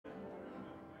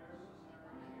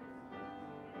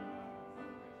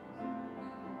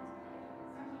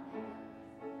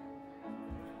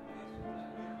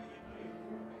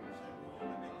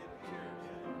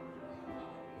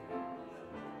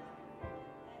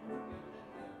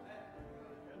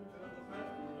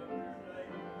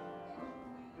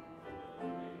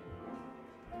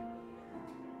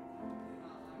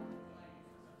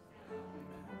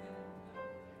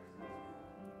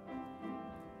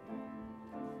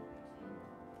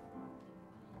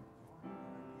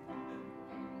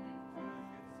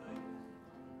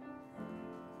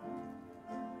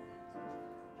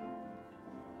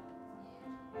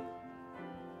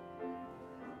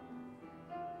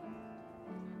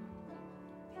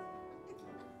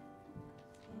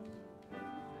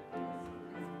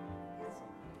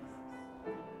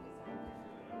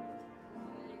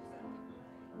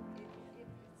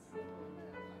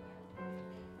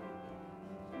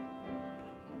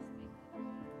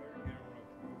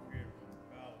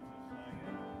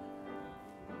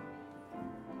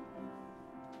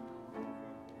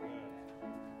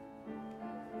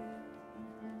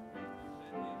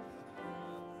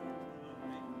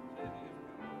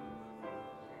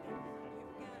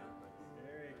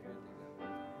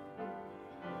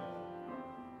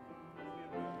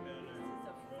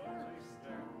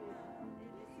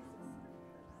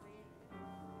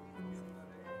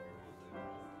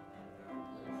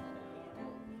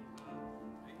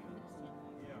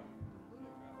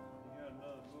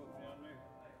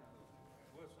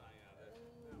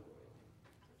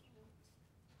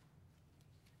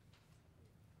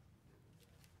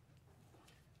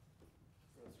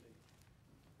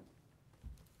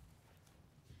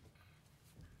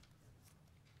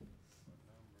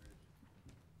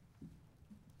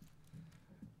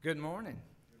Good morning.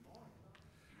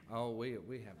 Oh, we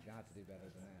have got to do better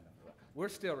than that. We're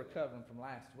still recovering from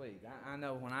last week. I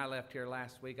know when I left here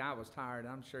last week, I was tired.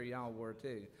 I'm sure y'all were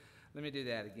too. Let me do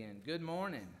that again. Good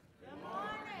morning. Good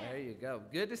morning. There you go.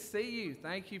 Good to see you.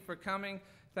 Thank you for coming.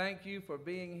 Thank you for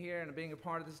being here and being a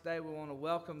part of this day. We want to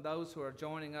welcome those who are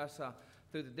joining us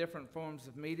through the different forms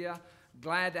of media.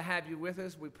 Glad to have you with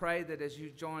us. We pray that as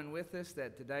you join with us,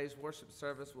 that today's worship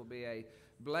service will be a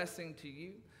blessing to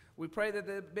you. We pray that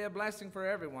it be a blessing for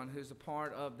everyone who's a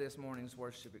part of this morning's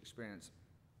worship experience.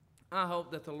 I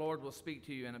hope that the Lord will speak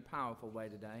to you in a powerful way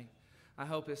today. I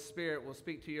hope His Spirit will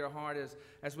speak to your heart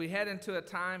as we head into a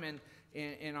time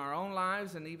in our own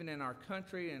lives and even in our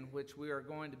country in which we are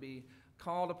going to be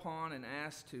called upon and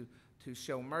asked to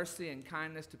show mercy and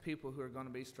kindness to people who are going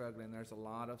to be struggling. There's a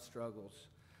lot of struggles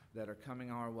that are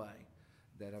coming our way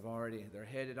that they're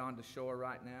headed onto shore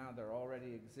right now. They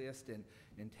already exist in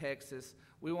Texas.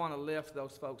 We want to lift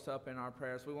those folks up in our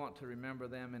prayers. We want to remember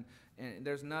them, and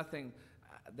there's nothing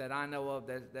that I know of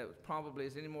that probably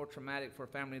is any more traumatic for a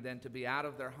family than to be out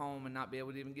of their home and not be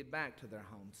able to even get back to their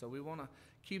home. So we want to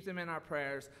keep them in our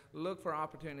prayers, look for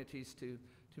opportunities to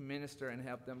minister and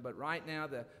help them. But right now,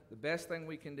 the best thing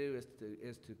we can do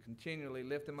is to continually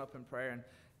lift them up in prayer,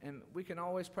 and we can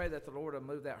always pray that the Lord will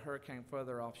move that hurricane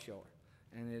further offshore,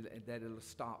 and that it'll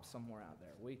stop somewhere out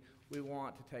there. We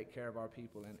want to take care of our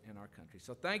people in our country.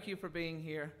 So thank you for being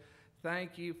here.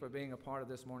 Thank you for being a part of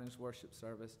this morning's worship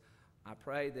service. I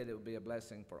pray that it will be a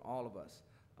blessing for all of us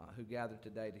who gathered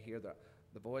today to hear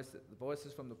the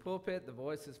voices from the pulpit, the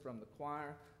voices from the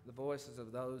choir, the voices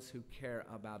of those who care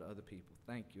about other people.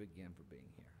 Thank you again for being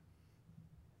here.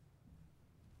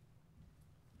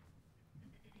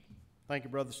 Thank you,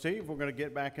 Brother Steve. We're going to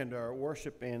get back into our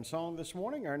worship and song this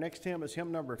morning. Our next hymn is hymn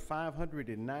number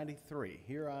 593,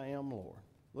 Here I Am, Lord.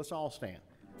 Let's all stand.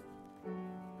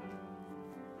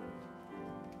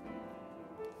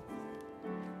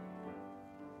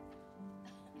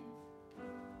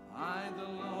 I, the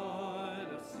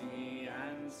Lord of sea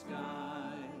and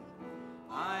sky,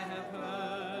 I have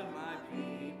heard my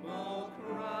people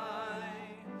cry,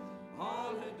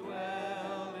 all who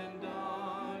dwell in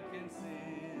dark and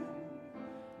sin,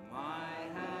 my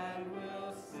hand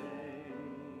will save.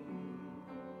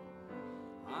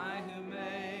 I who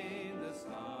made the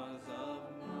stars of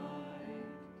night,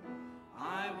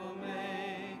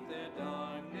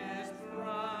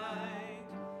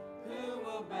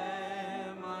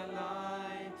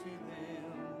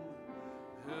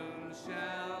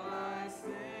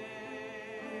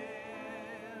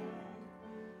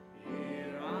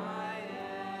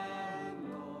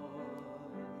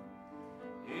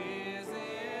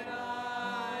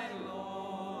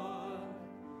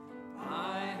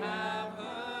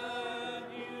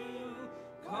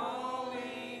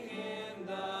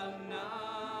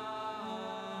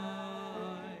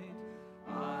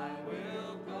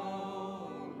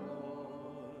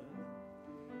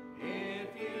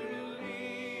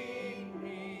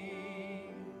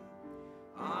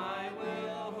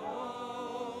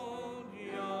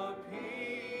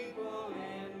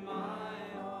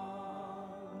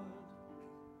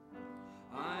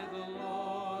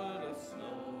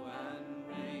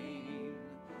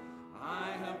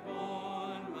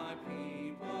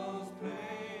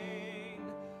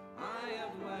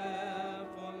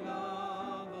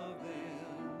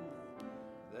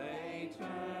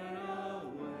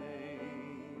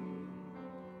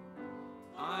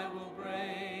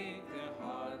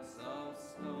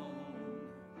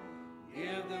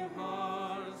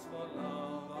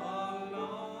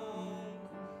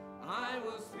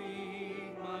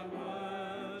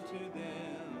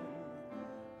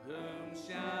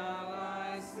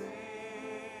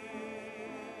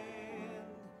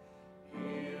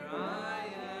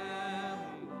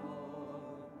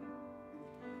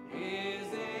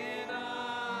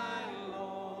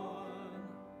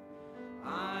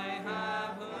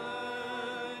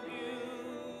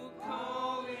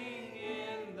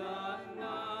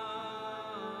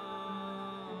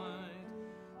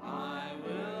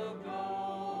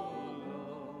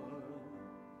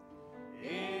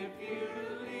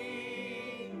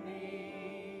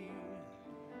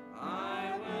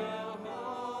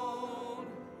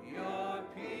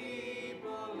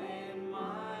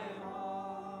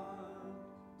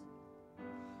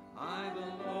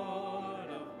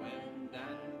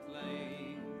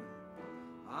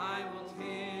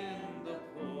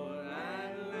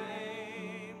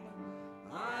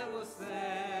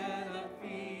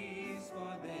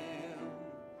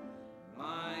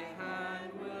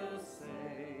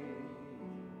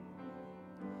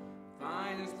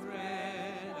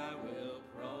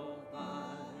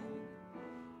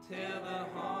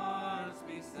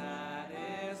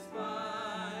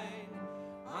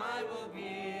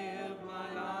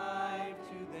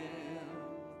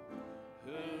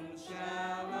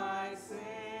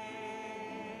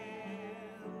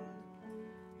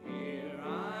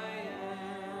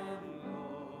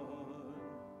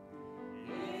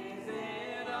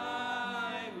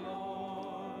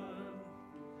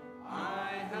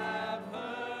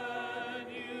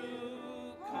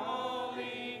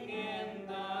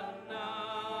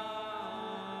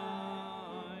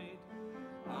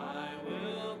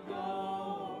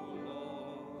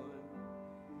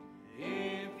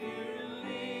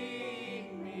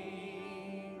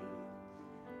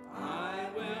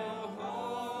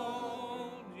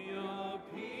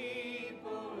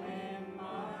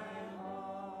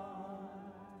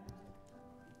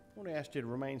 want to ask you to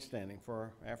remain standing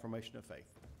for our affirmation of faith.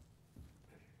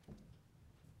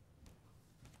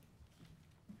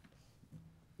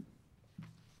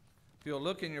 If you'll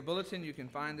look in your bulletin, you can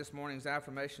find this morning's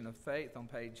affirmation of faith on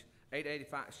page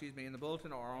 885, in the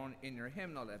bulletin, or in your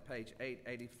hymnal at page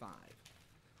 885.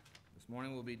 This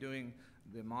morning we'll be doing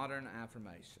the modern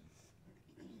affirmation.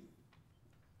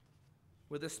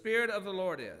 Where the Spirit of the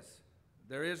Lord is,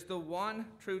 there is the one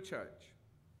true church,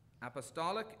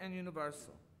 apostolic and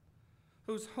universal,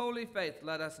 whose holy faith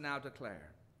let us now declare.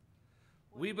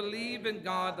 We believe in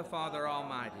God the Father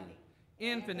Almighty,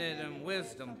 infinite in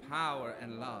wisdom, power,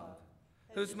 and love,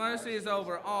 whose mercy is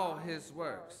over all his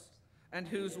works, and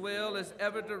whose will is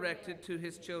ever directed to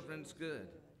his children's good.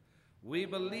 We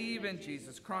believe in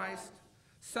Jesus Christ,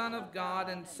 Son of God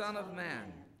and Son of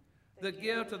man, the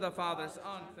gift of the Father's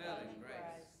unfailing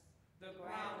grace, the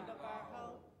ground of our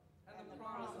hope, and the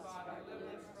promise of our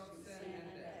deliverance from sin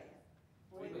and death.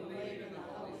 We believe in the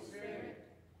Holy Spirit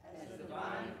as the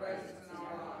divine presence in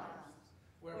our lives,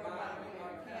 whereby we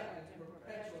are kept in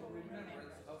perpetual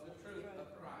remembrance of the truth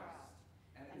of Christ,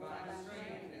 and find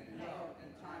strength and help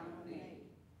in time of need.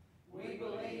 We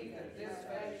believe that this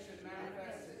faith should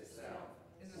manifest itself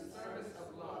in the service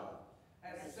of love,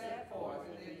 as set forth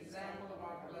in the example of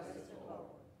our blessed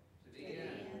Lord, to the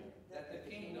end that the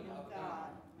kingdom of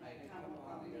God may come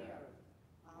upon the earth.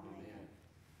 Amen.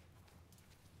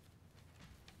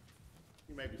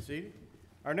 You may be seated.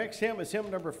 Our next hymn is hymn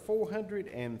number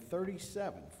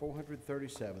 437.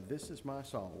 437. This is my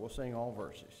song. We'll sing all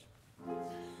verses.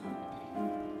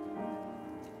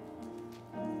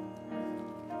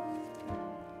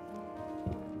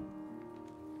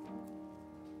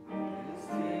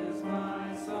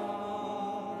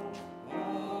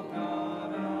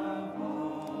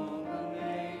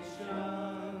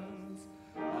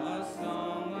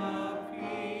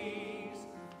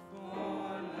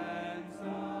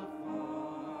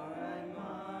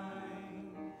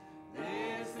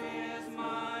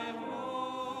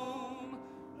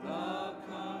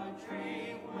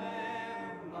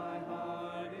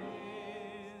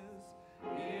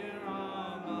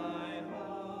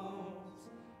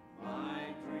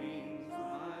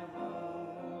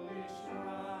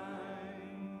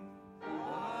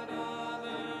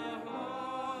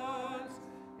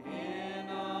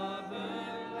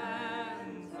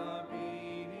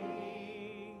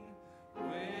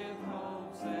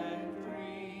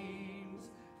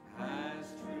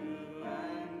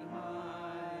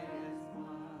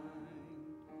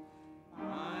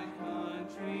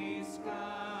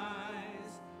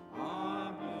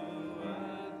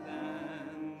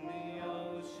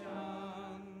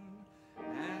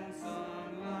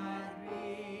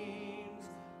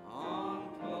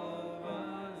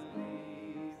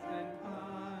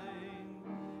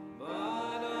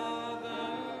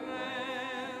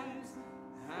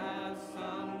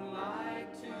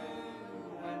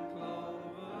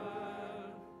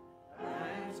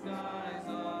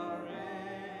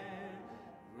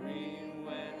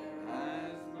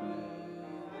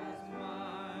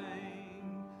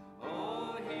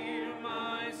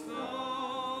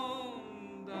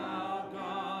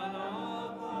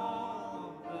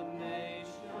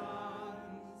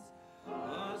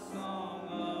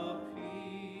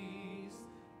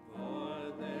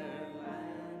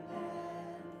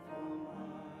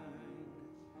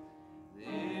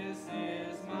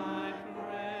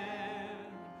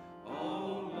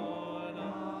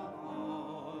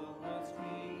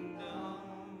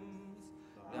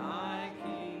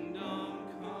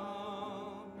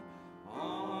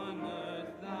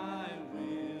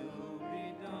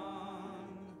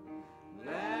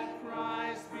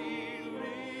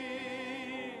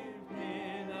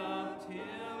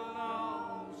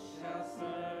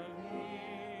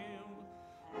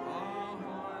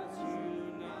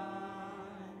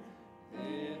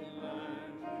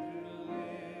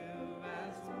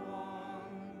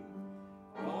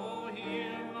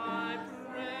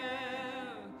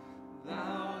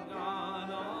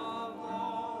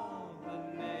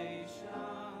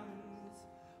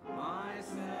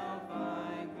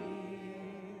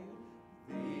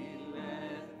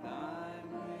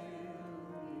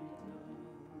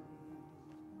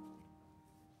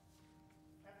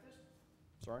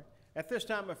 At this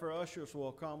time, if our ushers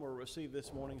will come, we'll receive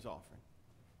this morning's offering.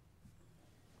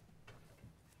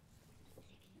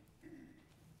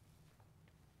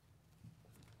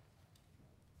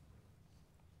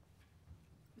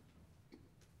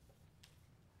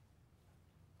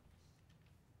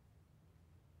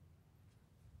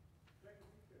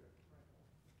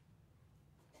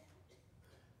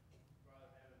 Father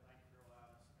in heaven, thank you for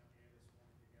allowing us to come here this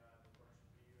morning, to God, to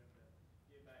worship you and to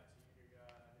give back to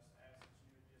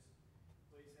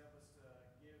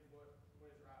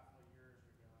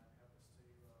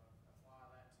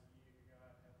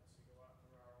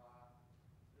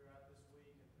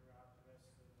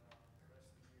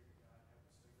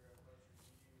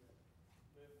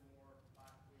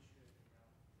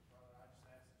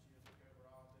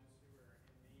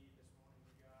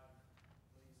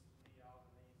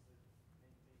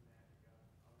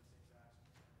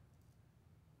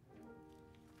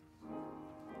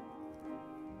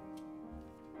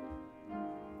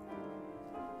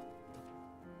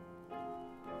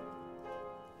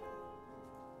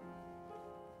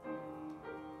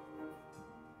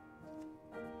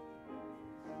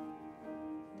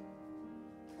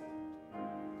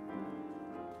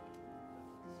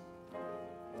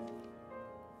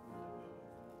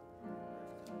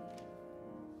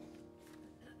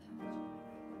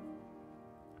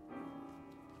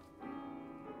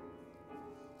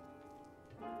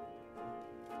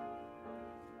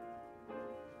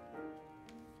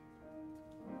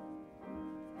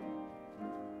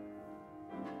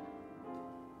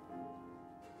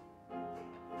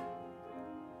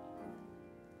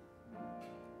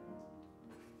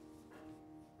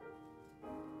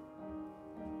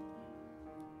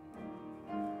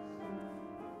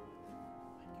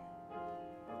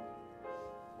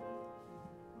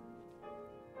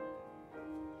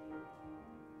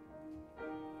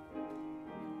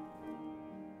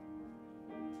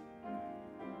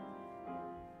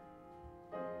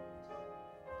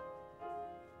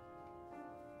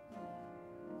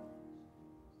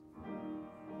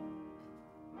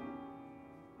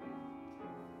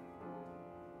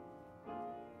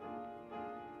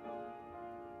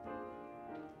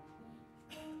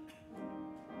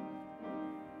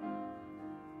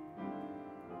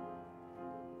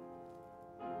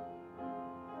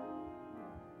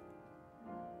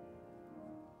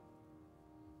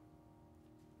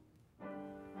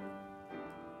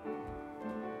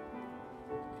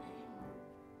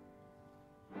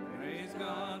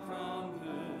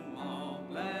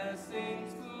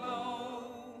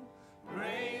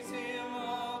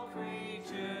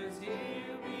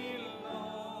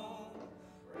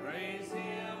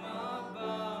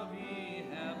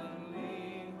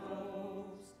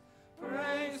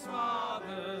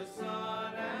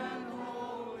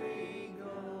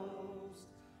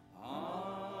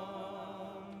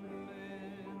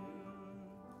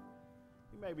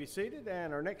may be seated,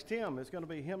 and our next hymn is going to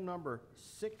be hymn number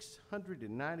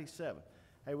 697.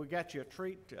 Hey, we got you a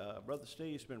treat. Brother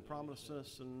Steve's been promising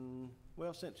us,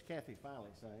 since Kathy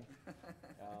finally sang.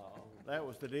 That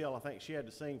was the deal. I think she had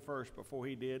to sing first before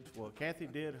he did. Well, Kathy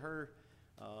did her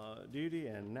duty,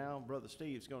 and now Brother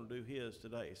Steve's going to do his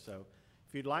today. So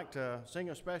if you'd like to sing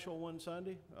a special one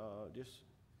Sunday, just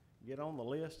get on the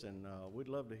list, and we'd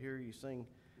love to hear you sing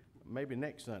maybe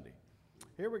next Sunday.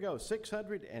 Here we go,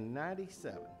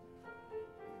 697.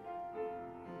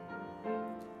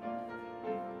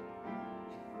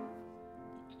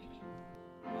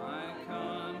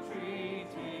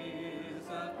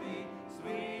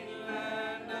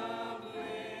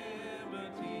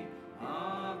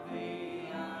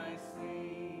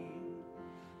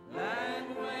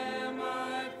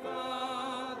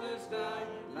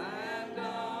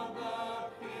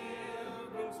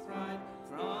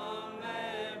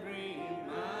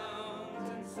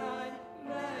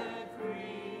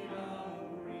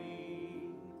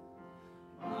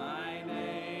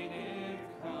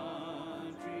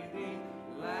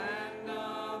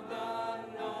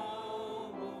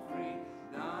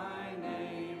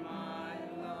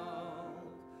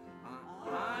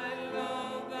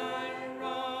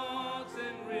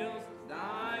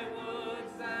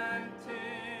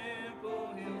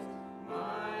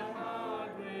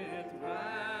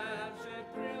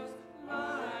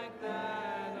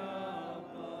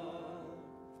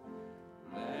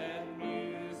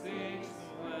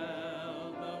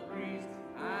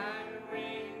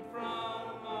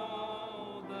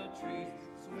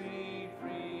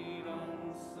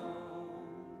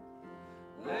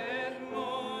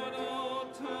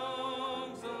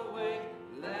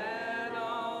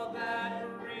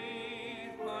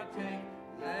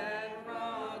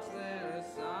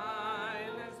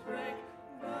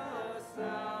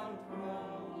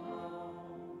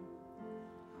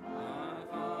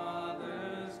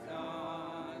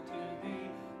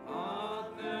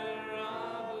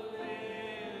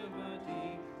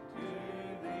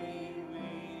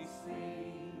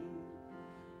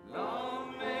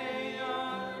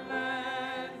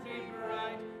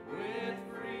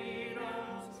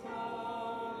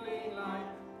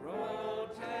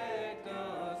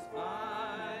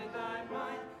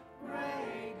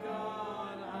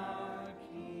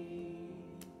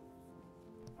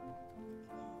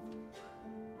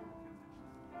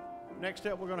 Next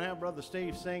up, we're going to have Brother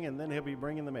Steve sing, and then he'll be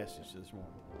bringing the message this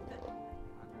morning.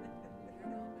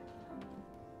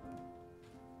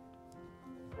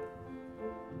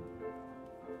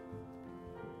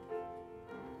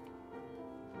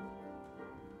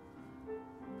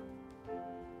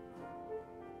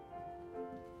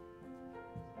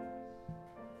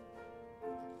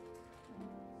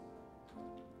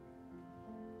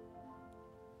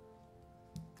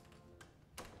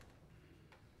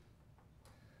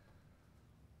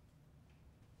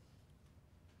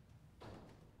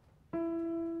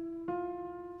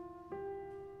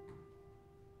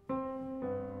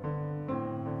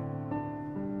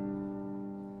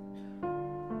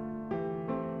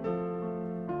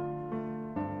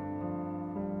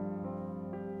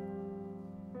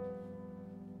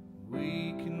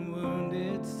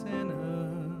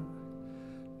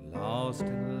 Lost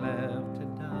and left to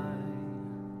die.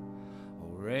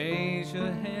 Oh, raise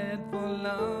your head, for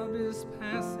love is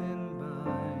passing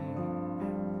by.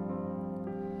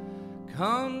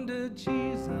 Come to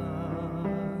Jesus,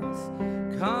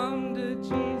 come to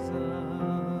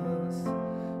Jesus,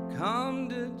 come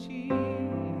to Jesus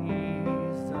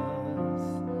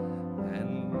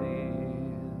and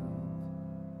live.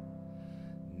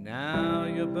 Now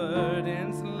your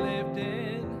burden's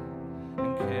lifted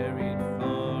and carried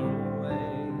far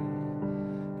away,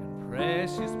 and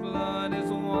precious blood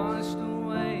has washed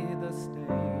away the stain.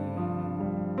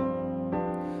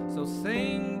 So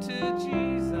sing to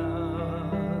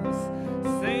Jesus,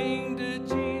 sing to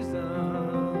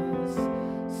Jesus,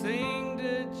 sing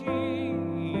to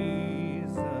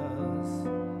Jesus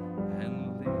and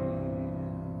live.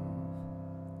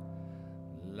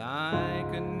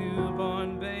 Like a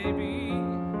newborn baby,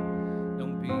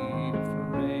 don't be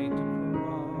afraid to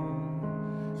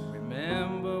crawl.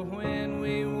 Remember when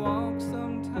we walk,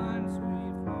 sometimes we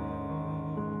fall.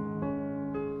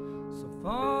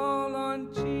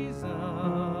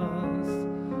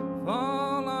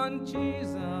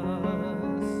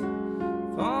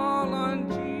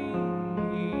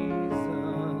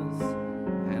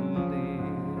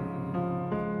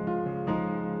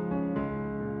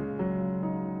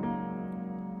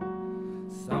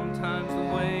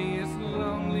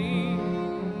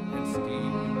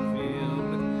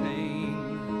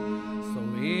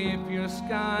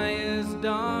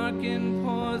 dark and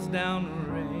pours down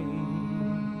rain,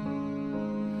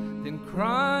 then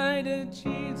cry to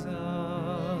Jesus,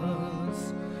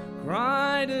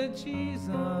 cry to Jesus,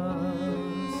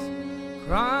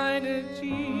 cry to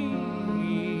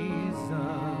Jesus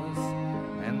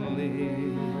and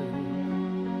live.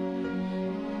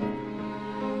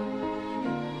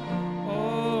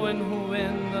 Oh, and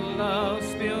when the love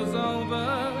spills over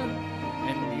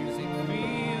and music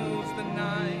fills the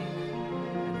night,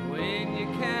 and when you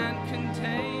can't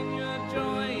contain your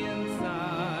joy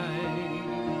inside,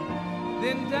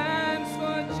 then dance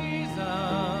for Jesus,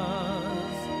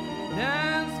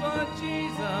 dance for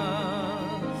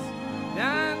Jesus,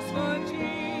 dance for Jesus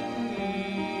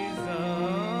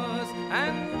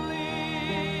and live.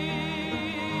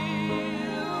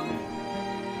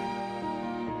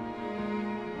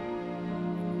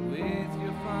 With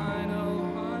your final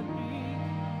heartbeat,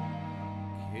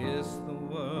 kiss the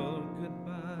world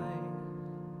goodbye,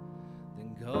 then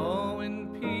go in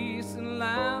peace and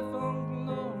laugh on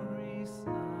glory's side.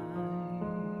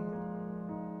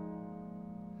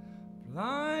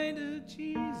 Fly to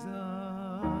Jesus,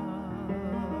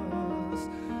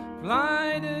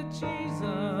 fly to Jesus,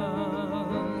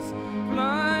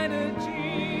 fly to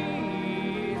Jesus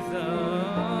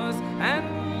and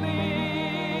live.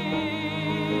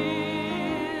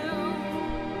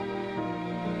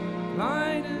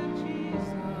 Fly to Jesus,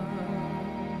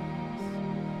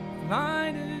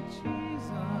 fly to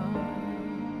Jesus,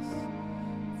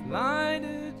 fly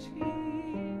to Jesus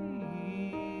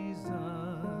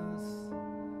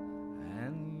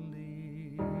and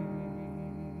live.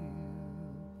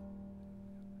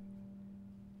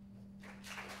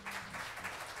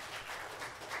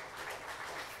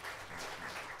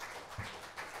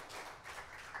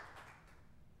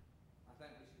 I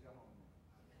think we should go home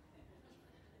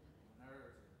now.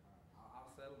 Nerves.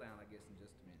 I'll settle down, I guess, in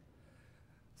just a minute.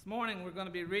 This morning we're going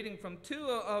to be reading from two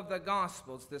of the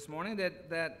Gospels this morning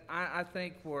that I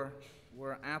think were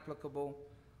applicable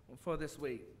for this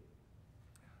week.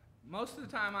 Most of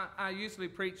the time I usually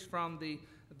preach from the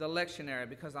lectionary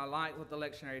because I like what the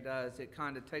lectionary does. It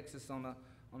kind of takes us on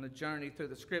a journey through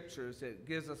the Scriptures. It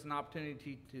gives us an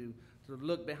opportunity to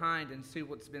look behind and see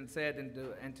what's been said and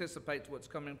to anticipate what's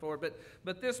coming forward.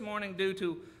 But this morning, due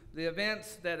to the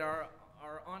events that are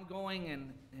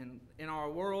ongoing in our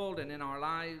world and in our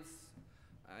lives,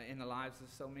 in the lives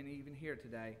of so many even here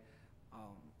today,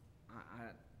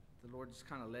 the Lord just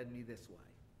kind of led me this way,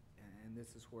 and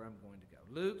this is where I'm going to go.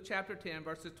 Luke chapter 10,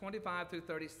 verses 25 through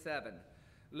 37.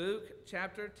 Luke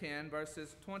chapter 10,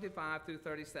 verses 25 through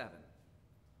 37.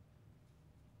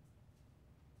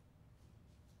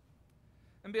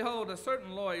 And behold, a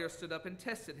certain lawyer stood up and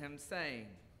tested him, saying,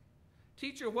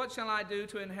 Teacher, what shall I do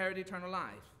to inherit eternal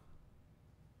life?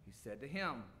 He said to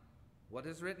him, What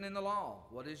is written in the law?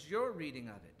 What is your reading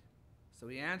of it? So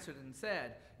he answered and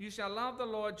said, You shall love the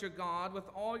Lord your God with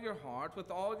all your heart,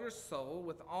 with all your soul,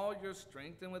 with all your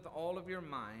strength, and with all of your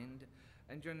mind,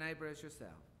 and your neighbor as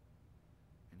yourself.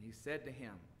 And he said to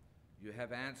him, You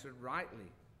have answered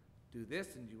rightly. Do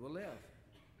this and you will live.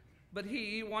 But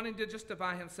he, wanting to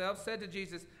justify himself, said to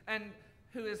Jesus, And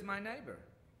who is my neighbor?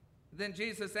 Then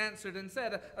Jesus answered and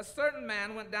said, A certain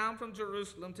man went down from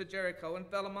Jerusalem to Jericho and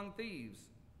fell among thieves,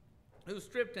 who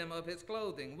stripped him of his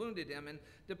clothing, wounded him, and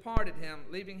departed him,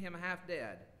 leaving him half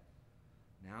dead.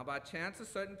 Now by chance a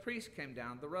certain priest came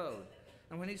down the road,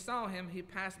 and when he saw him, he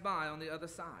passed by on the other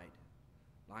side.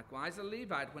 Likewise a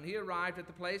Levite, when he arrived at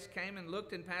the place, came and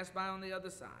looked and passed by on the other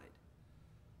side.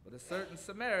 But a certain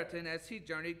Samaritan, as he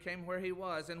journeyed, came where he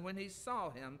was, and when he saw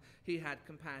him, he had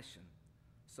compassion.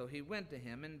 So he went to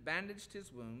him and bandaged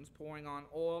his wounds, pouring on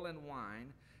oil and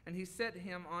wine, and he set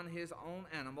him on his own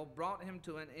animal, brought him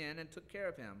to an inn, and took care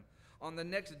of him. On the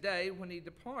next day, when he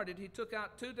departed, he took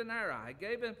out 2 denarii,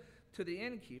 gave him to the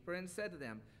innkeeper, and said to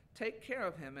them, Take care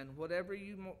of him, and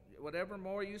whatever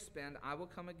more you spend, I will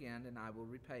come again, and I will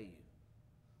repay you.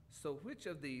 So which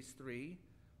of these 3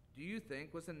 do you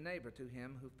think was a neighbor to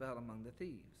him who fell among the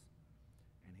thieves?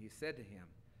 And he said to him,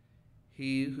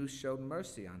 He who showed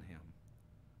mercy on him.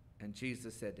 And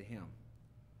Jesus said to him,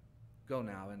 Go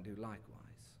now and do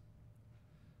likewise.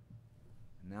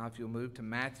 Now if you'll move to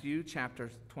Matthew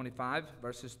chapter 25,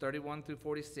 verses 31 through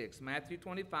 46. Matthew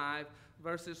 25,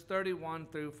 verses 31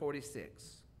 through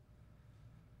 46.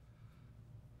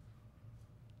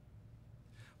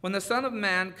 When the Son of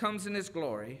Man comes in his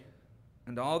glory,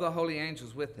 and all the holy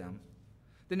angels with him,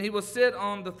 then he will sit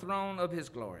on the throne of his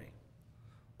glory.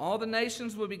 All the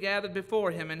nations will be gathered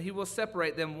before him, and he will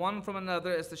separate them one from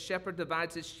another as the shepherd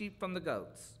divides his sheep from the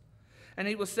goats. And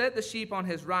he will set the sheep on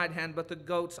his right hand, but the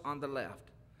goats on the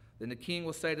left. Then the king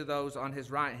will say to those on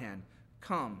his right hand,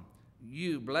 Come,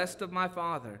 you, blessed of my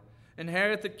Father,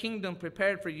 inherit the kingdom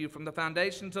prepared for you from the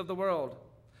foundations of the world.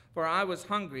 For I was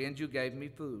hungry, and you gave me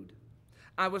food.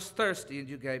 I was thirsty, and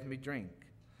you gave me drink.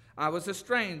 I was a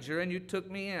stranger, and you took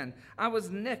me in. I was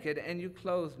naked, and you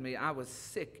clothed me. I was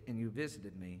sick, and you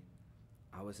visited me.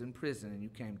 I was in prison, and you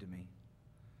came to me.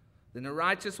 Then the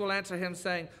righteous will answer him,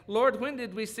 saying, Lord, when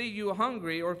did we see you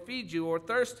hungry, or feed you, or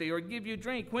thirsty, or give you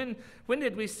drink? When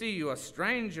did we see you a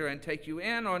stranger, and take you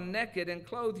in, or naked, and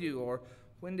clothe you? Or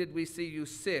when did we see you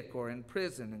sick, or in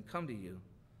prison, and come to you?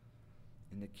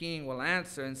 And the king will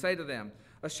answer and say to them,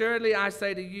 Assuredly I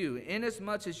say to you,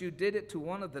 inasmuch as you did it to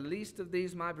one of the least of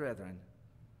these my brethren,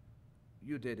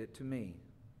 you did it to me.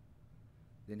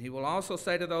 Then he will also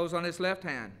say to those on his left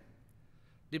hand,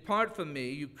 Depart from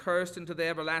me, you cursed, into the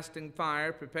everlasting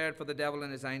fire prepared for the devil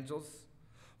and his angels.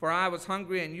 For I was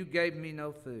hungry, and you gave me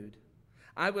no food.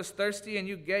 I was thirsty, and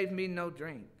you gave me no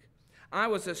drink. I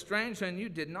was a stranger, and you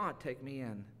did not take me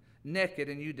in. Naked,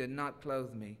 and you did not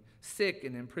clothe me. Sick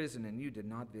and in prison, and you did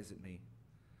not visit me.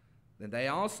 Then they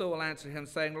also will answer him,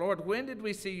 saying, Lord, when did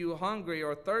we see you hungry,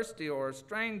 or thirsty, or a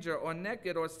stranger, or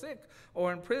naked, or sick,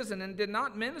 or in prison, and did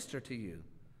not minister to you?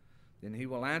 Then he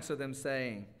will answer them,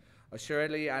 saying,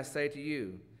 Assuredly I say to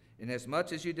you,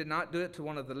 inasmuch as you did not do it to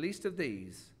one of the least of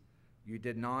these, you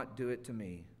did not do it to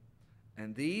me.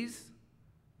 And these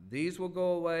will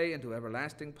go away into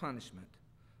everlasting punishment,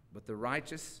 but the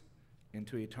righteous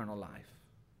into eternal life.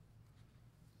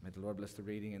 May the Lord bless the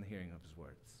reading and the hearing of his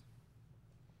words.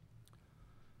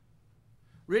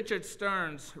 Richard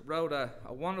Stearns wrote a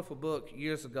wonderful book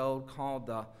years ago called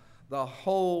The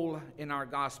Hole in Our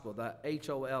Gospel, the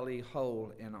H-O-L-E,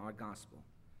 Hole in Our Gospel.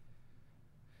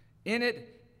 In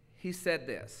it, he said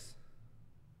this: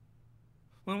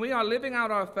 when we are living out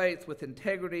our faith with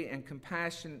integrity and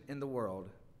compassion in the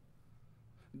world,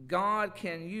 God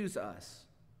can use us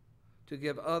to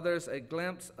give others a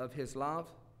glimpse of his love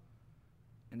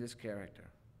and his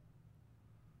character.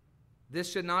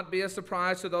 This should not be a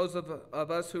surprise to those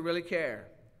of us who really care.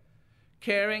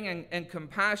 Caring and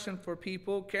compassion for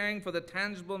people, caring for the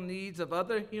tangible needs of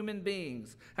other human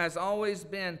beings has always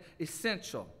been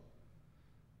essential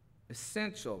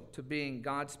to being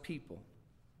God's people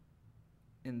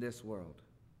in this world.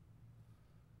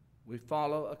 We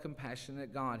follow a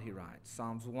compassionate God, he writes.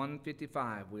 Psalms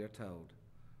 155, we are told,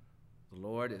 the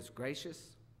Lord is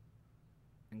gracious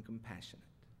and compassionate.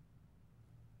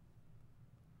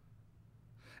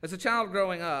 As a child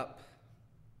growing up,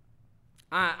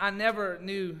 I never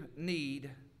knew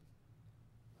need,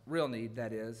 real need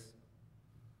that is.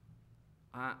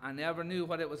 I never knew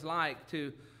what it was like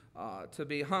to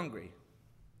be hungry.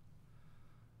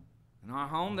 In our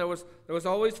home, there was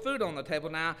always food on the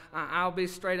table. Now, I'll be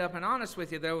straight up and honest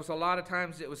with you. There was a lot of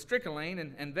times it was strychnine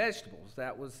and vegetables.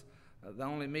 That was the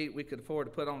only meat we could afford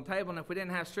to put on the table. And if we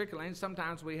didn't have strychnine,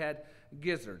 sometimes we had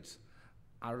gizzards.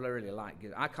 I really like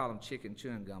gizzards. I call them chicken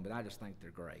chewing gum, but I just think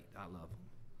they're great. I love them.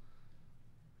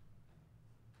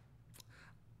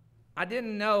 I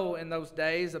didn't know in those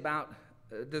days about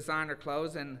designer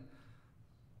clothes, and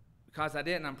because I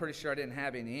didn't, I'm pretty sure I didn't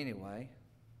have any anyway.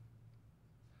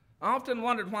 I often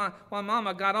wondered why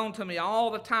Mama got on to me all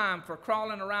the time for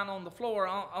crawling around on the floor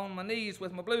on my knees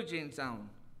with my blue jeans on.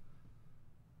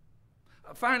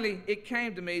 Finally, it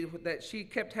came to me that she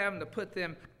kept having to put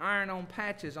them iron-on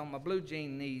patches on my blue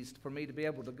jean knees for me to be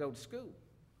able to go to school.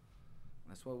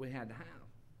 That's what we had to have.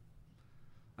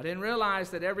 I didn't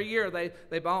realize that every year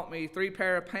they bought me 3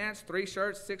 pair of pants, 3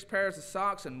 shirts, 6 pairs of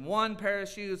socks, and 1 pair of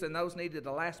shoes, and those needed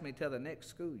to last me till the next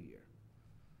school year.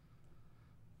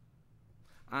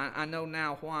 I know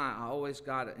now why I always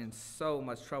got in so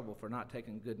much trouble for not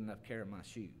taking good enough care of my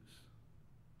shoes.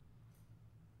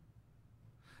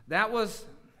 That was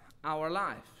our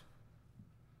life.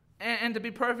 And to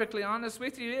be perfectly honest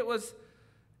with you, it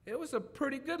was a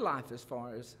pretty good life as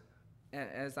far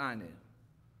as I knew.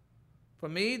 For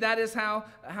me, that is how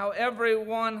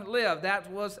everyone lived. That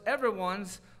was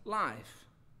everyone's life.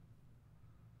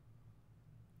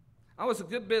 I was a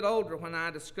good bit older when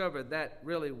I discovered that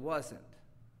really wasn't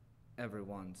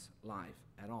everyone's life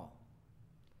at all.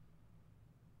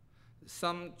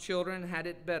 Some children had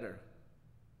it better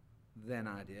than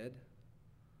I did.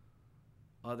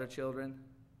 Other children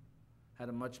had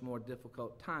a much more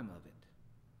difficult time of it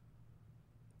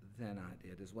than I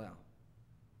did as well.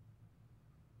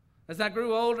 As I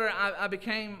grew older, I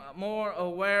became more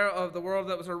aware of the world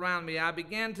that was around me. I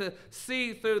began to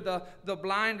see through the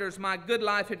blinders my good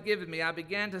life had given me. I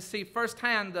began to see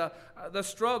firsthand the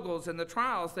struggles and the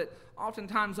trials that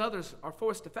oftentimes others are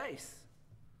forced to face.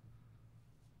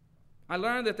 I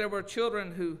learned that there were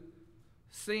children who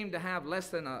seemed to have less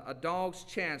than a dog's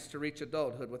chance to reach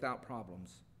adulthood without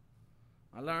problems.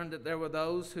 I learned that there were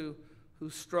those who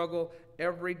struggle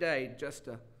every day just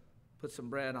to put some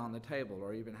bread on the table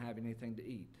or even have anything to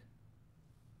eat.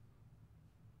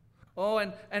 Oh,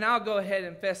 and I'll go ahead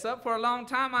and fess up. For a long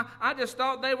time, I just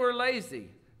thought they were lazy.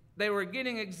 They were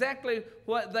getting exactly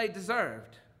what they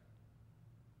deserved.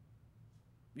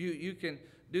 You can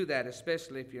do that,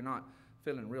 especially if you're not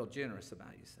feeling real generous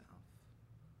about yourself.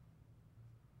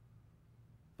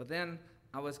 But then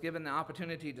I was given the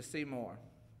opportunity to see more.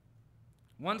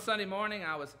 One Sunday morning,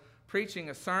 I was preaching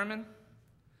a sermon.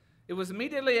 It was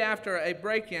immediately after a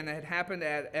break-in that had happened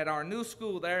at our new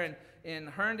school there in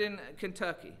Herndon,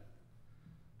 Kentucky.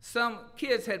 Some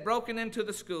kids had broken into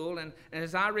the school, and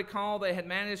as I recall, they had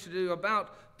managed to do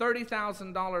about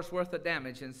 $30,000 worth of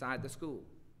damage inside the school.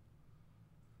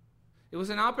 It was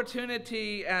an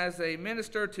opportunity as a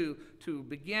minister to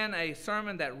begin a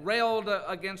sermon that railed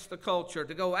against the culture,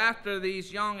 to go after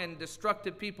these young and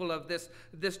destructive people of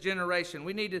this generation.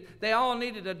 They all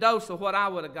needed a dose of what I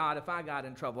would have got if I got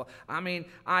in trouble. I mean,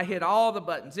 I hit all the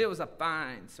buttons. It was a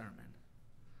fine sermon.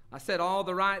 I said all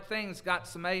the right things, got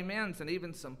some amens and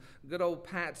even some good old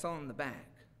pats on the back.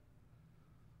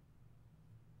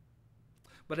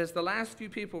 But as the last few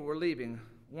people were leaving,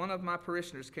 one of my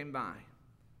parishioners came by.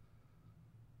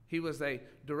 He was a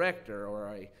director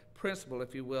or a principal,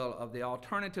 if you will, of the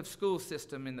alternative school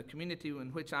system in the community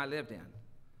in which I lived in.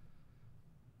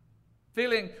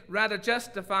 Feeling rather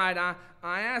justified, I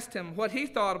asked him what he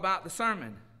thought about the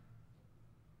sermon.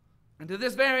 And to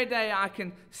this very day, I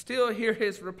can still hear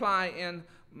his reply in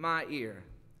my ear.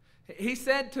 He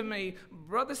said to me,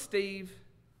 "Brother Steve,"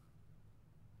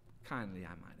 kindly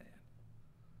I might add,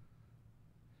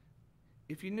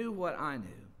 "if you knew what I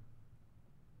knew,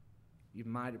 you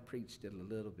might have preached it a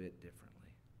little bit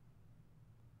differently."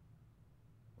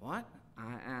 "What?"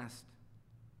 I asked.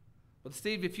 "Well,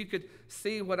 Steve, if you could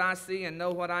see what I see and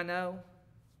know what I know,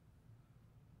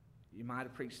 you might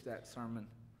have preached that sermon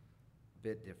a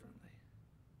bit differently."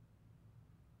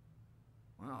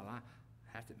 Well, I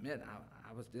have to admit,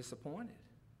 I was disappointed.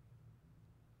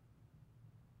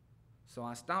 So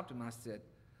I stopped him. I said,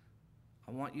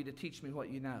 "I want you to teach me what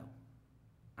you know.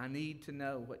 I need to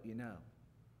know what you know.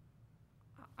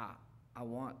 I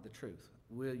want the truth.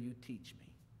 Will you teach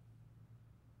me?"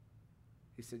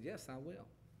 He said, "Yes, I will."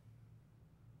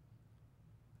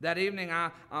 That evening,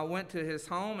 I went to his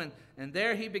home, and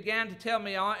there he began to tell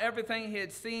me everything he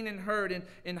had seen and heard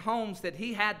in homes that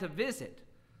he had to visit.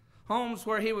 Homes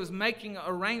where he was making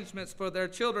arrangements for their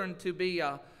children to be,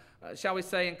 shall we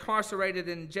say, incarcerated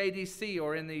in JDC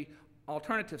or in the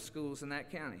alternative schools in that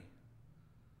county.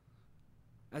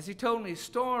 As he told me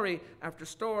story after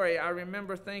story, I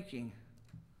remember thinking,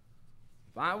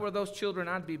 if I were those children,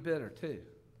 I'd be bitter too.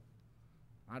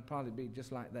 I'd probably be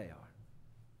just like they are.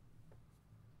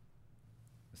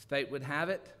 As fate would have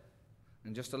it,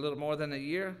 in just a little more than a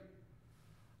year,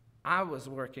 I was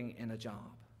working in a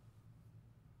job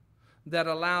that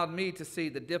allowed me to see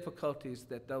the difficulties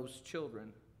that those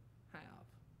children have.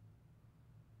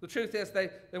 The truth is,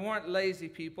 they weren't lazy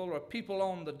people or people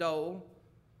on the dole.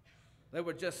 They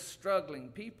were just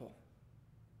struggling people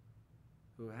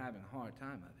who were having a hard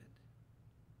time of it.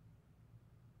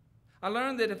 I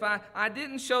learned that if I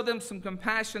didn't show them some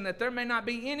compassion, that there may not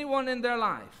be anyone in their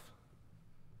life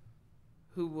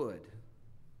who would.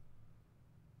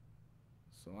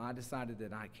 So I decided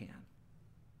that I can.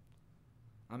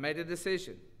 I made a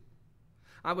decision.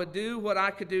 I would do what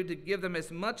I could do to give them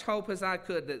as much hope as I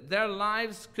could, that their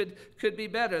lives could be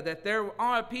better, that there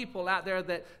are people out there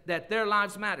that their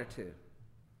lives matter to,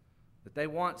 that they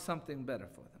want something better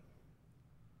for them.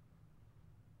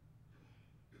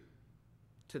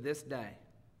 To this day,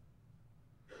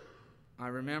 I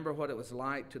remember what it was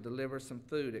like to deliver some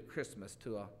food at Christmas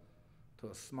to a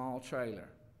small trailer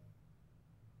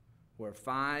where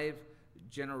 5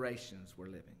 generations were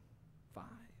living. 5.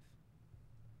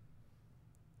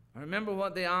 I remember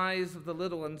what the eyes of the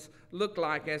little ones looked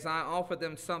like as I offered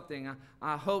them something.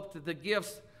 I hoped that the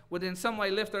gifts would in some way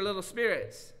lift their little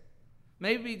spirits.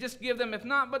 Maybe just give them, if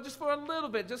not, but just for a little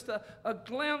bit, just a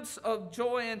glimpse of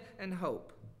joy and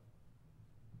hope.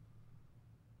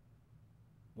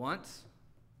 Once,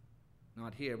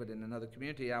 not here, but in another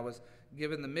community, I was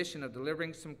given the mission of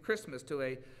delivering some Christmas to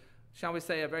a, shall we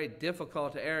say, a very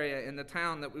difficult area in the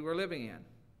town that we were living in.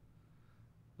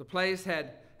 The place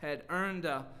had earned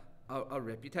a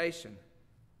reputation.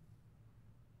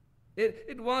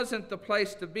 It wasn't the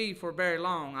place to be for very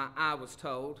long, I was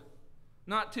told.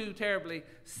 Not too terribly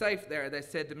safe there, they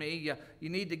said to me. You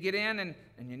need to get in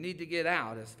and you need to get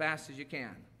out as fast as you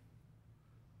can.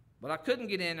 But I couldn't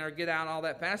get in or get out all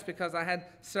that fast because I had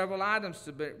several items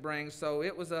to bring, so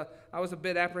I was a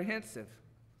bit apprehensive.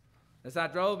 As I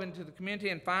drove into the community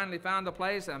and finally found the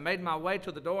place, I made my way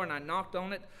to the door and I knocked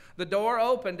on it. The door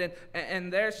opened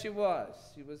and there she was.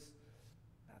 She was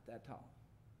about that tall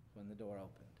when the door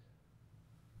opened.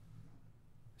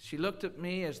 She looked at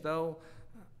me as though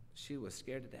she was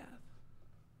scared to death.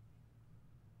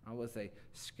 I was a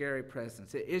scary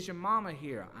presence. "Is your mama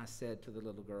here?" I said to the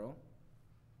little girl.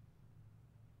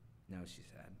 "No," she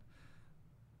said.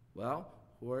 "Well,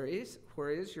 where is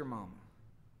your mama?"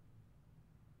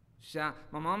 She said,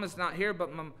 "My mama's not here, but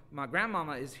my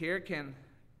grandmama is here. Can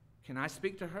I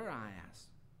speak to her?" I asked.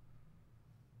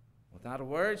 Without a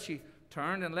word, she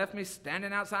turned and left me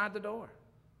standing outside the door.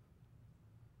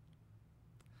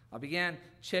 I began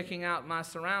checking out my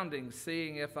surroundings,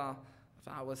 seeing if I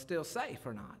was still safe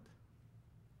or not.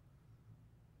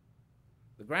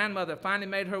 The grandmother finally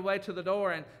made her way to the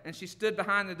door, and she stood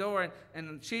behind the door,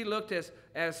 and she looked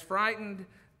as frightened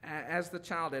as the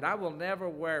child did. I will never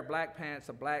wear black pants,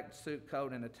 a black suit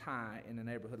coat, and a tie in a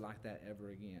neighborhood like that ever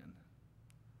again.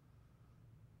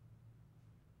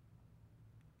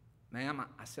 "Ma'am,"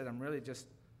 I said, "I'm really just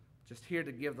here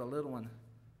to give the little one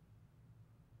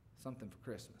something for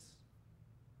Christmas."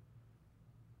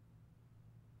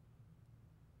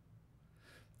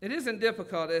 It isn't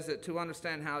difficult, is it, to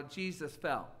understand how Jesus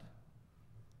felt?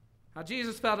 How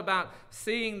Jesus felt about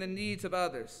seeing the needs of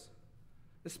others,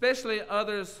 especially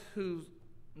others who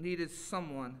needed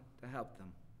someone to help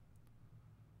them.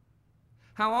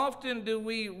 How often do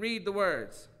we read the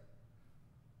words?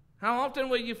 How often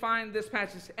will you find this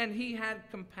passage, "And he had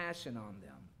compassion on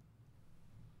them"?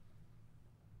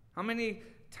 How many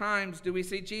times do we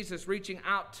see Jesus reaching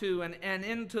out to and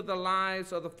into the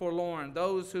lives of the forlorn,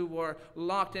 those who were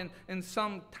locked in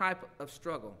some type of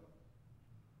struggle?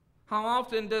 How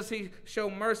often does he show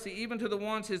mercy even to the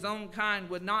ones his own kind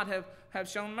would not have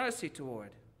shown mercy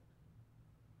toward?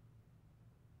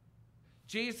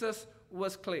 Jesus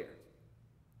was clear.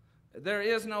 There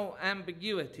is no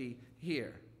ambiguity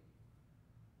here.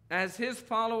 As his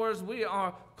followers, we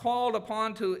are called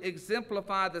upon to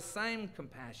exemplify the same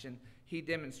compassion he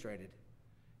demonstrated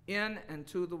in and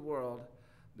to the world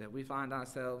that we find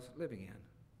ourselves living in.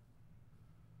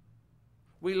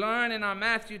 We learn in our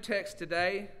Matthew text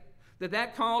today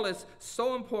that call is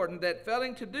so important that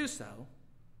failing to do so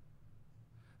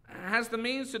has the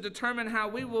means to determine how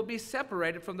we will be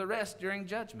separated from the rest during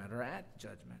judgment or at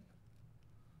judgment.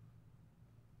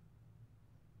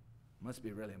 Must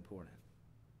be really important.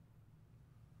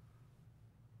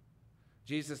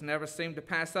 Jesus never seemed to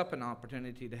pass up an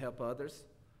opportunity to help others,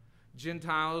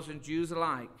 Gentiles and Jews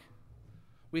alike.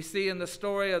 We see in the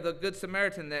story of the Good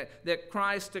Samaritan that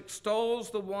Christ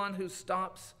extols the one who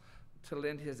stops to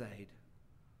lend his aid.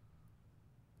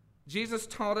 Jesus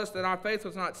taught us that our faith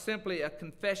was not simply a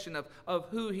confession of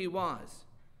who he was.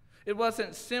 It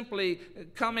wasn't simply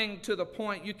coming to the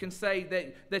point you can say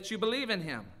that you believe in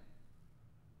him.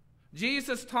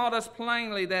 Jesus taught us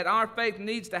plainly that our faith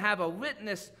needs to have a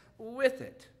witness with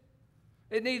it.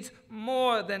 It needs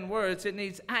more than words. It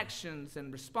needs actions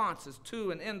and responses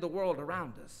to and in the world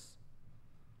around us.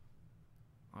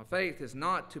 Our faith is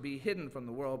not to be hidden from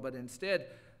the world, but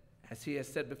instead, as he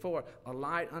has said before, a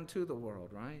light unto the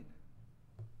world, right?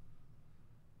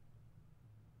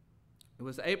 It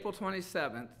was April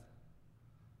 27th,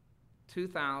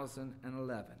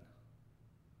 2011.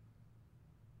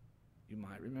 You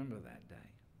might remember that day.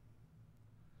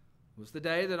 It was the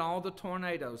day that all the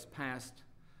tornadoes passed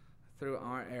through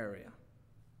our area.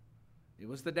 It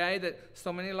was the day that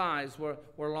so many lives were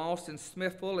lost in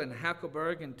Smithville and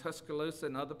Hackleburg and Tuscaloosa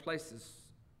and other places.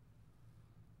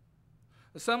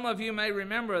 Some of you may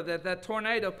remember that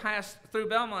tornado passed through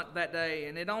Belmont that day,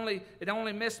 and it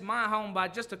only missed my home by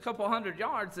just a couple hundred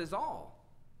yards is all.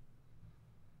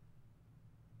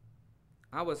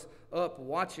 I was up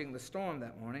watching the storm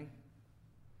that morning.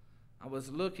 I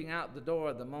was looking out the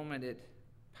door the moment it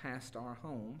passed our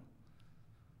home.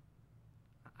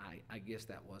 I guess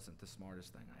that wasn't the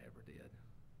smartest thing I ever did.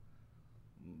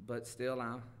 But still,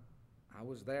 I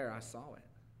was there. I saw it.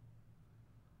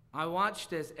 I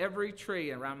watched as every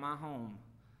tree around my home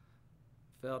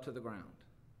fell to the ground,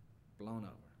 blown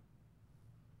over.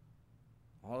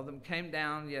 All of them came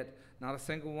down, yet not a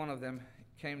single one of them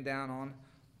came down on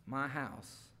my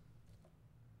house.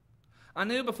 I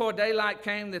knew before daylight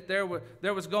came that there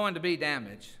was going to be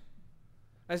damage.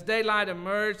 As daylight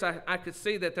emerged, I could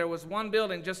see that there was one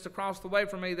building just across the way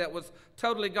from me that was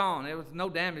totally gone. There was no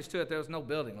damage to it. There was no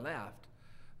building left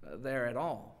there at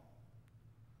all.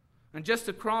 And just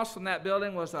across from that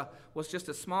building was just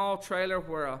a small trailer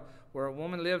where a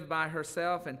woman lived by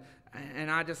herself, and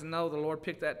I just know the Lord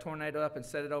picked that tornado up and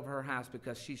set it over her house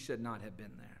because she should not have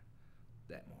been there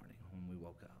that morning when we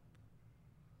woke up.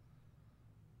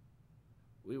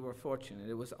 We were fortunate.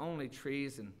 It was only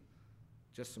trees and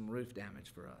just some roof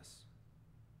damage for us.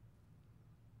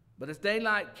 But as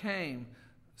daylight came,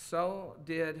 so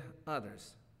did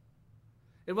others.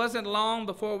 It wasn't long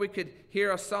before we could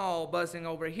hear a saw buzzing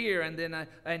over here and then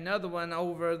another one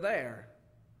over there.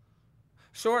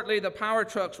 Shortly, the power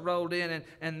trucks rolled in,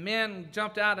 and men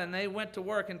jumped out and they went to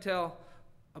work until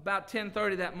about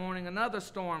 10:30 that morning. Another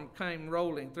storm came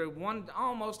rolling through, one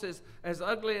almost as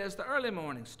ugly as the early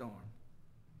morning storm.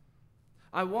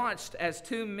 I watched as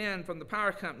two men from the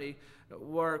power company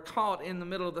were caught in the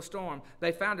middle of the storm.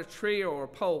 They found a tree or a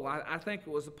pole. I think it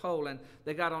was a pole, and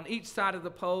they got on each side of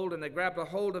the pole, and they grabbed a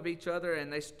hold of each other,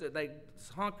 and they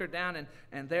hunkered down,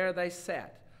 and there they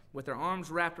sat with their arms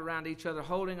wrapped around each other,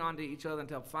 holding on to each other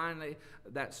until finally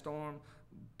that storm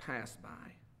passed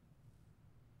by.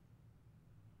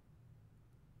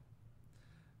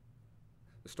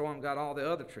 The storm got all the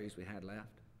other trees we had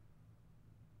left.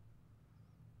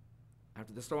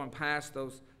 After the storm passed,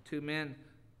 those two men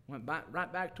went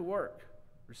right back to work,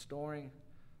 restoring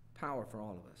power for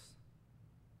all of us.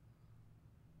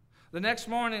 The next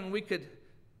morning, we could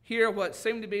hear what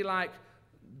seemed to be like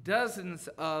dozens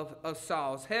of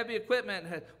saws. Heavy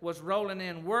equipment was rolling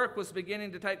in. Work was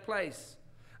beginning to take place.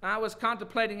 I was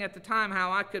contemplating at the time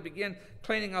how I could begin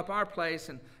cleaning up our place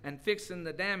and fixing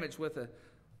the damage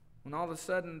when all of a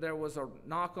sudden there was a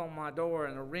knock on my door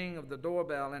and a ring of the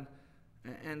doorbell,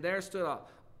 and there stood a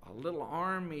little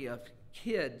army of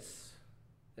kids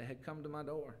that had come to my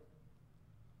door.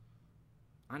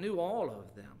 I knew all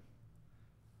of them.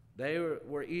 They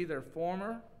were either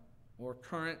former or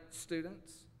current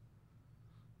students.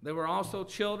 There were also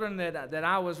children that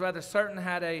I was rather certain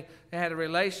had a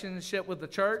relationship with the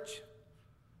church.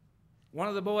 One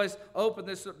of the boys opened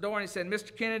this door and he said,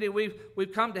 "Mr. Kennedy,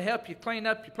 we've come to help you clean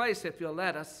up your place if you'll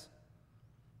let us."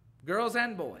 Girls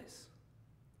and boys.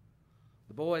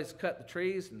 The boys cut the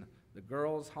trees and the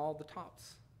girls hauled the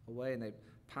tops away, and they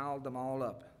piled them all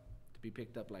up to be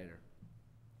picked up later.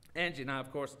 Angie and I,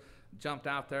 of course, jumped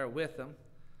out there with them.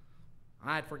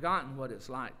 I had forgotten what it's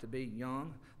like to be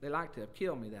young. They liked to have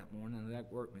killed me that morning, and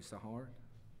that worked me so hard.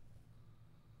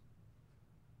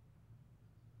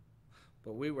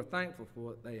 But we were thankful for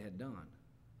what they had done.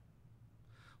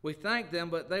 We thanked them,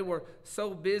 but they were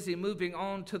so busy moving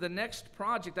on to the next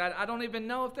project, I don't even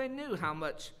know if they knew how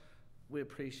much we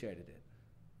appreciated it.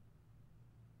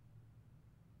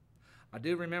 I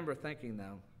do remember thinking,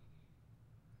 though,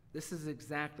 this is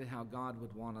exactly how God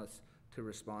would want us to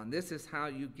respond. This is how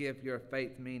you give your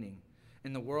faith meaning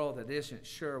in the world that isn't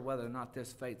sure whether or not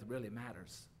this faith really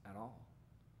matters at all.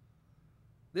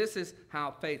 This is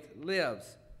how faith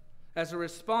lives. As a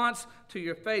response to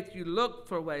your faith, you look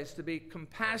for ways to be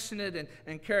compassionate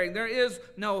and caring. There is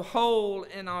no hole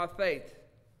in our faith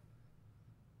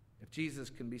if Jesus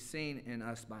can be seen in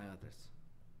us by others.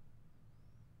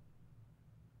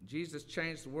 Jesus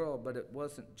changed the world, but it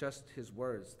wasn't just his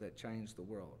words that changed the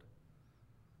world.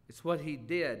 It's what he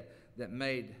did that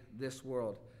made this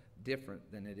world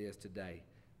different than it is today.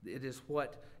 It is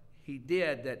what he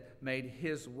did that made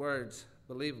his words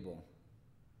believable.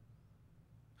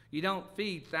 You don't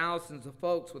feed thousands of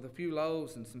folks with a few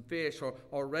loaves and some fish,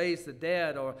 or raise the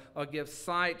dead, or give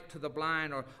sight to the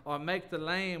blind, or make the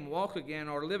lame walk again,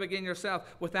 or live again yourself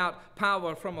without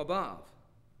power from above.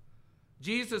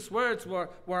 Jesus' words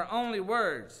were only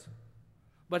words,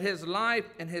 but his life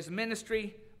and his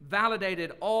ministry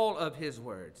validated all of his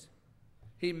words.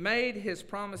 He made his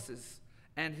promises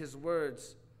and his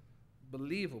words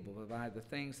believable by the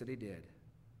things that he did.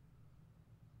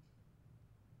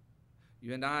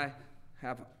 You and I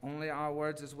have only our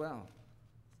words as well.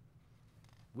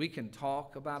 We can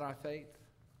talk about our faith.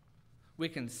 We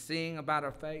can sing about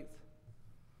our faith.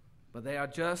 But they are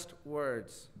just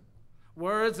words.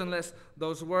 Words, unless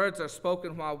those words are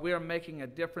spoken while we're making a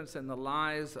difference in the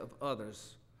lives of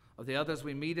others, of the others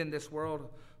we meet in this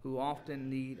world who often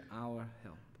need our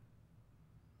help.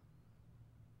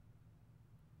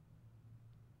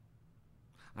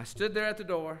 I stood there at the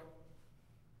door,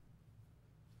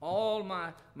 all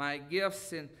my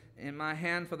gifts in my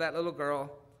hand for that little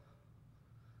girl,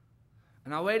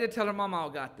 and I waited till her mama all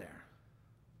got there.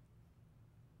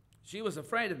 She was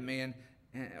afraid of me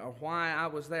or why I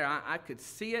was there. I could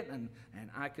see it and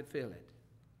I could feel it.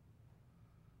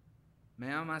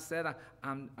 "Ma'am," I said,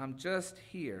 I'm just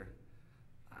here.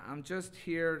 I'm just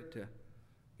here to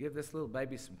give this little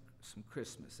baby some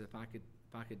Christmas, if I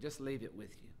could just leave it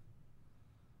with you.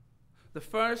 The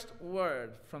first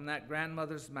word from that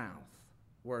grandmother's mouth,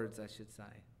 words I should say,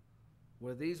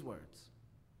 were these words.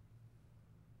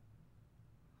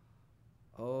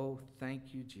 Oh,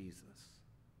 thank you, Jesus.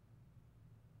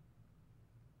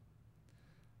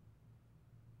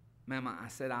 Ma'am, I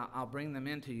said, I'll bring them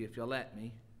into you if you'll let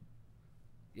me.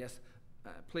 Yes,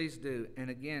 please do. And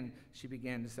again, she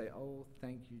began to say, oh,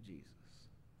 thank you, Jesus.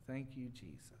 Thank you,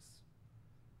 Jesus.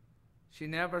 She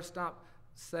never stopped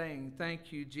saying,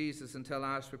 thank you, Jesus, until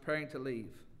I was preparing to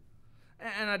leave.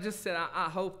 And I just said, I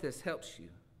hope this helps you.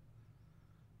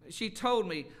 She told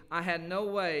me I had no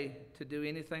way to do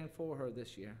anything for her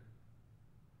this year.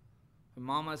 Her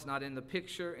mama's not in the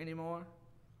picture anymore.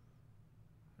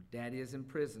 Her daddy is in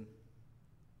prison.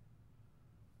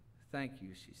 Thank you,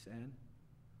 she said.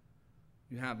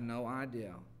 You have no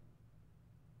idea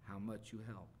how much you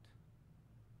helped.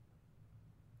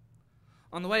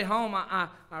 On the way home,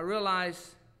 I realized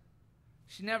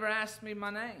she never asked me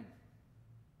my name,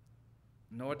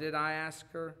 nor did I ask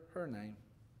her her name.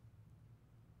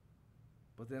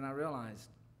 But then I realized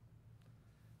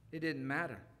it didn't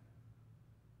matter.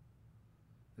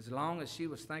 As long as she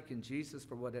was thanking Jesus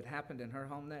for what had happened in her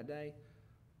home that day,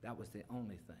 that was the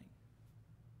only thing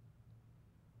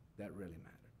that really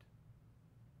mattered.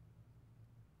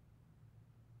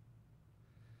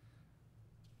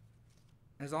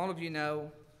 As all of you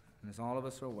know, and as all of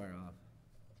us are aware of,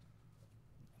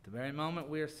 at the very moment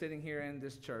we are sitting here in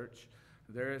this church,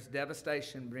 there is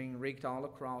devastation being wreaked all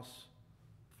across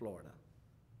Florida.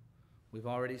 We've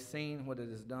already seen what it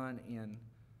has done in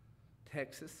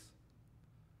Texas.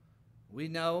 We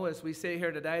know as we sit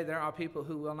here today, there are people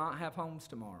who will not have homes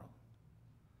tomorrow.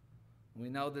 We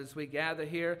know that as we gather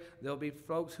here, there'll be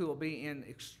folks who will be in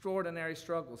extraordinary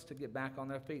struggles to get back on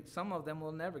their feet. Some of them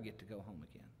will never get to go home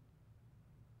again.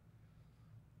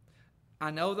 I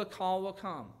know the call will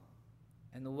come,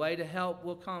 and the way to help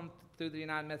will come through the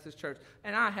United Methodist Church.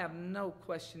 And I have no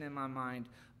question in my mind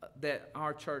that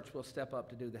our church will step up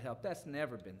to do the help. That's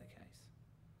never been the case.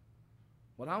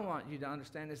 What I want you to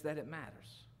understand is that it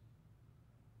matters,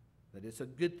 that it's a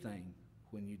good thing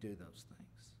when you do those things.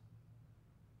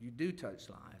 You do touch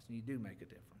lives, and you do make a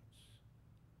difference.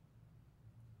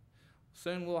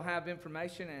 Soon we'll have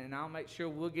information, and I'll make sure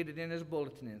we'll get it in as a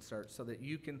bulletin insert so that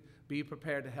you can be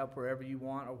prepared to help wherever you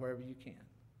want or wherever you can.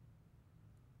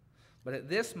 But at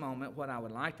this moment, what I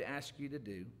would like to ask you to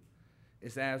do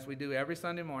is, as we do every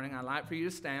Sunday morning, I'd like for you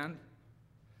to stand.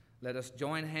 Let us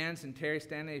join hands, and Terry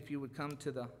Stanley, if you would come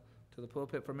to the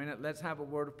pulpit for a minute, let's have a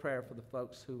word of prayer for the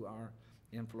folks who are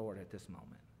in Florida at this moment.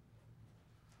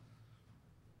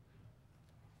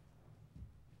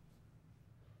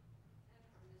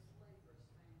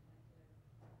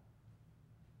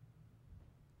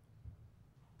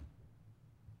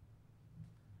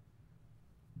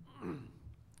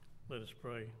 Let us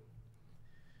pray.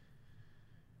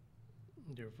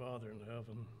 Dear Father in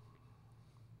heaven,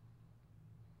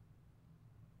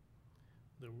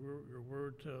 your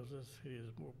word tells us it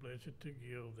is more blessed to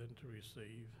give than to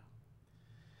receive.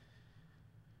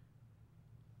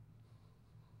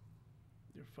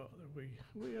 Dear Father,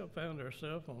 we have found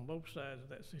ourselves on both sides of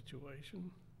that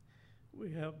situation.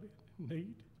 We have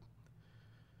need,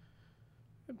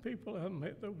 and people haven't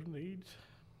met those needs.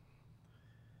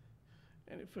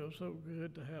 And it feels so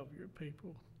good to have your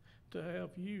people, to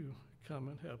have you come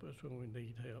and help us when we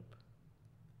need help.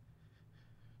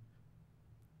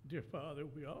 Dear Father,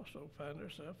 we also find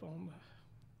ourselves on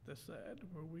the side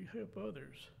where we help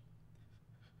others.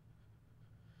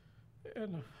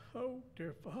 And oh,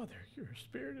 dear Father, your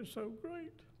Spirit is so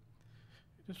great.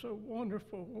 It is so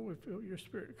wonderful when we feel your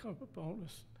Spirit come upon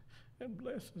us and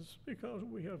bless us because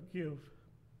we have given.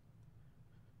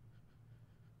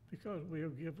 Because we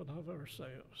have given of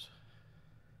ourselves.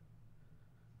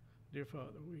 Dear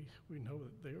Father, we know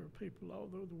that there are people all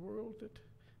over the world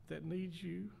that needs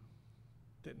you,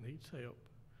 that needs help.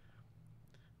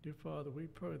 Dear Father, we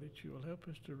pray that you will help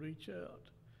us to reach out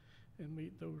and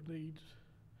meet those needs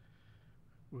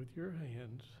with your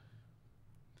hands.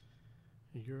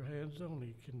 And your hands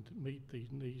only can meet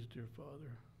these needs, dear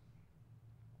Father,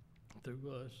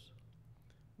 through us.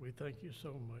 We thank you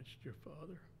so much, dear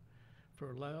Father,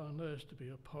 for allowing us to be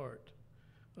a part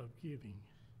of giving.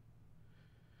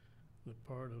 The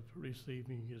part of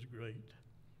receiving is great,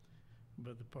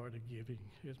 but the part of giving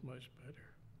is much better.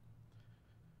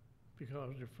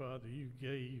 Because, dear Father, you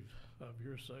gave of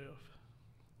yourself.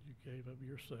 You gave of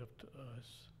yourself to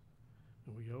us,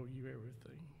 and we owe you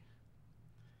everything.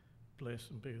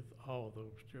 Bless and be with all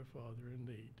those, dear Father, in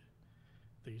need.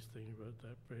 These things are in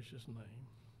thy precious name.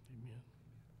 Amen.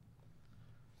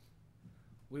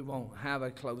 We won't have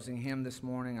a closing hymn this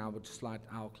morning.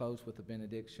 I'll close with a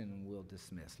benediction and we'll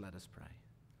dismiss. Let us pray.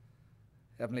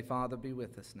 Heavenly Father, be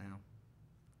with us now.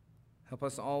 Help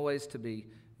us always to be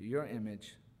your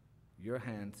image, your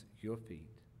hands, your feet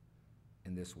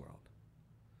in this world.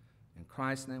 In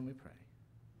Christ's name we pray.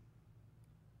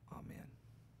 Amen.